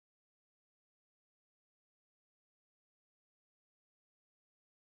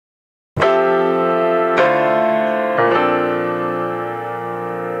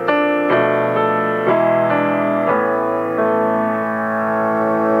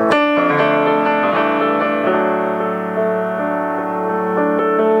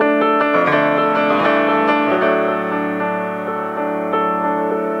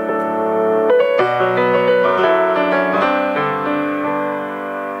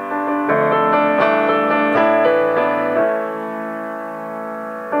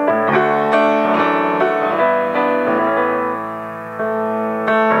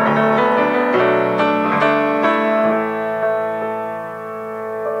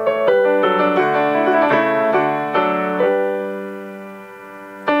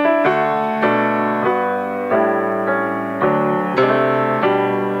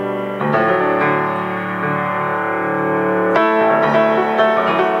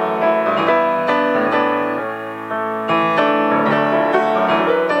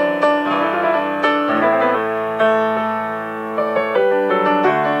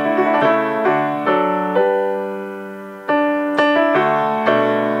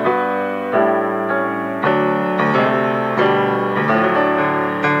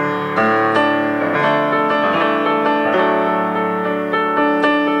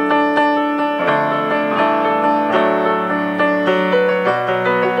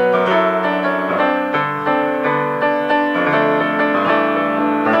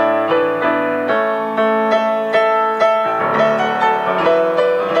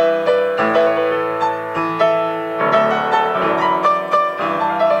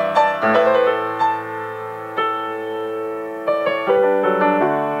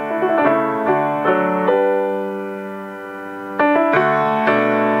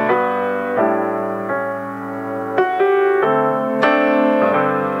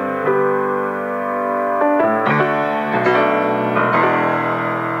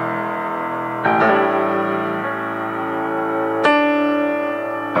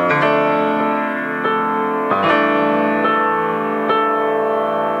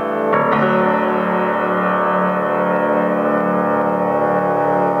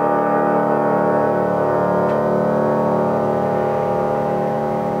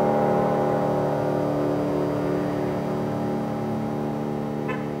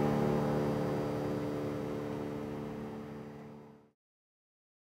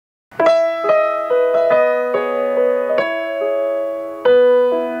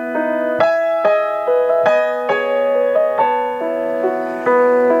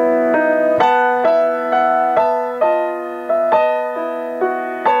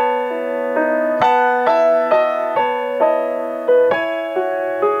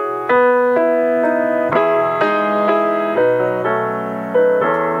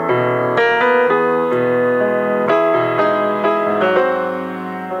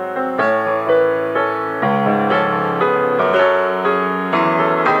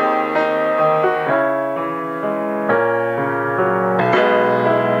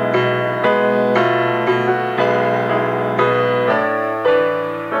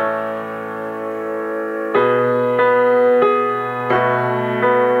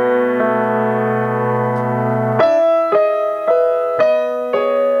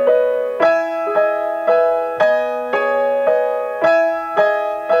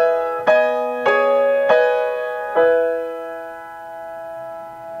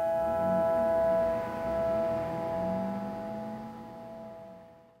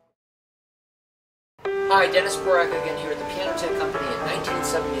Hi, Dennis Borek again here at the Piano Tech Company at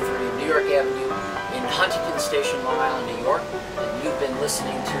 1973 New York Avenue in Huntington Station, Long Island, New York. And you've been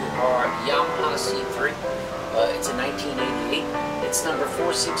listening to our Yamaha C3. It's a 1988. It's number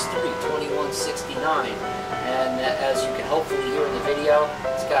 463-2169. And as you can hopefully hear in the video,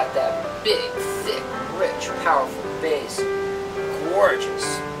 it's got that big, thick, rich, powerful bass. Gorgeous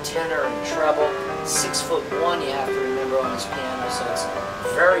tenor and treble. 6'1" you have to remember on this piano, so it's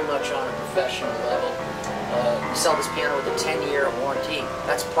very much on a professional level. We sell this piano with a 10-year warranty.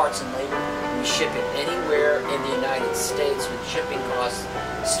 That's parts and labor. We ship it anywhere in the United States with shipping costs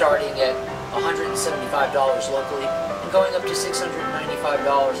starting at $175 locally and going up to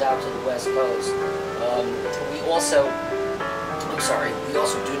 $695 out to the West Coast. We also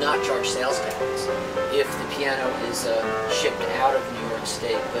do not charge sales tax if the piano is shipped out of New York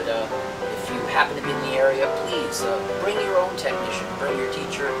State. But if you happen to be in the area, please bring your own technician, bring your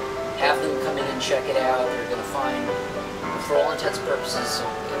teacher, have them come in and check it out. They're going to find, for all intents and purposes,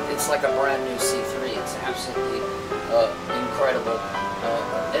 it's like a brand new C3. It's absolutely incredible.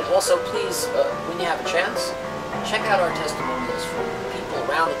 And also, please, when you have a chance, check out our testimonials from people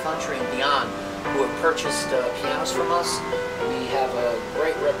around the country and beyond who have purchased pianos from us. We have a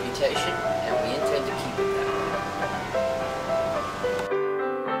great reputation, and we intend